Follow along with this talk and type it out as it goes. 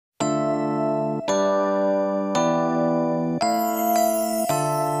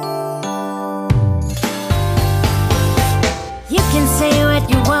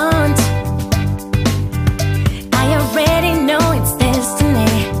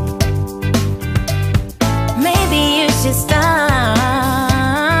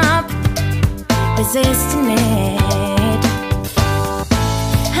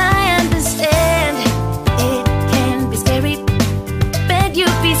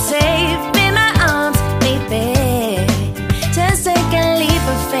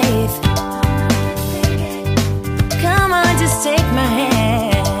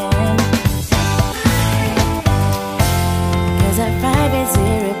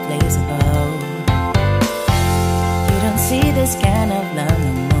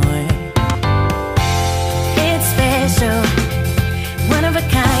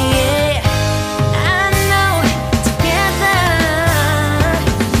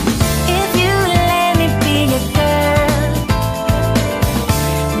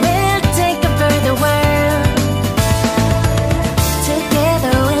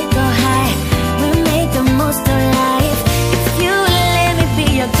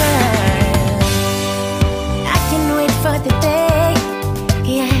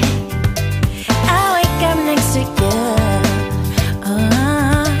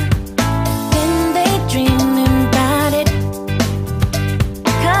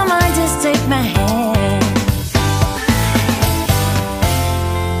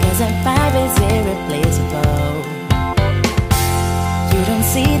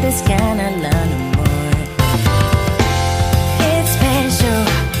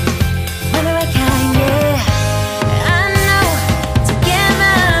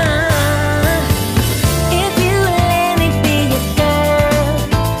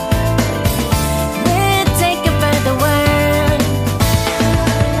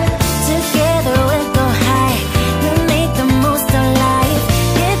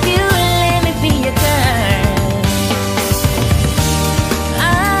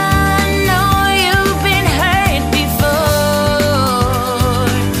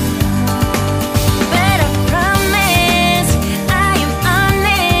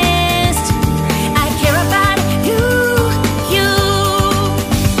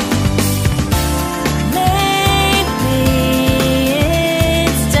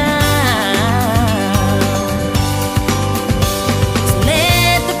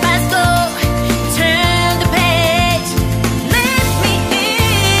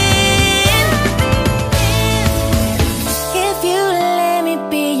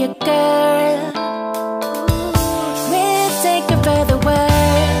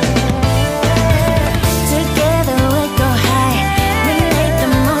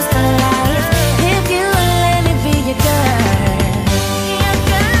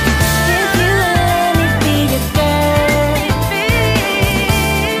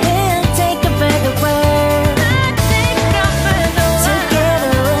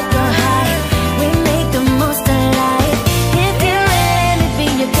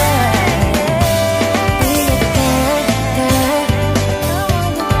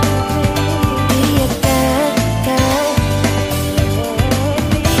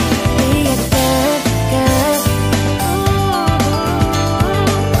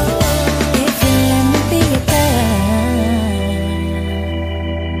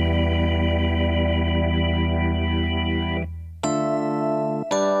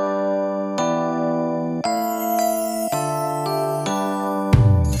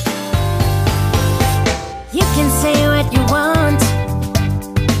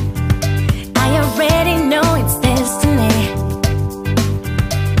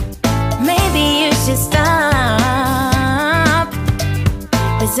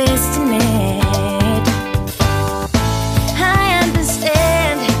destined. I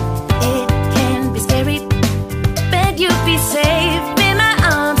understand it can be scary, but you'll be safe in my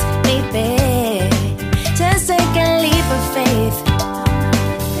arms, baby. Just take a leap of faith.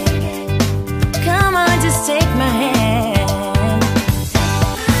 Come on, just take my hand.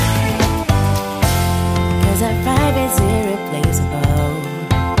 'Cause our vibe is irreplaceable.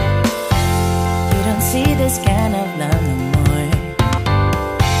 You don't see this kind of love no more.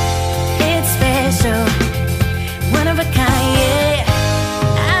 It's special, one of a kind, yeah.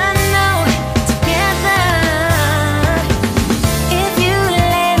 I know, together. If you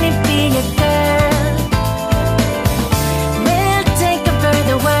let me be your girl, we'll take over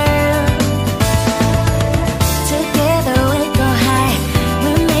the world. Together we'll go high,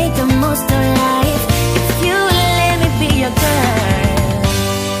 we'll make the most of life. If you let me be your girl,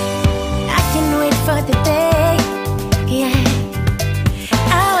 I can wait for the day, yeah.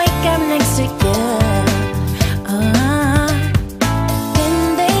 I'll wake up next to you, and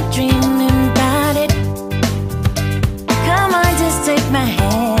daydreaming about it. Come on, just take my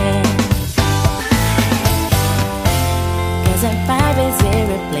hand. 'Cause our vibe is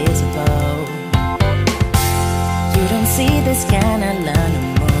irreplaceable. You don't see this kind of love no more.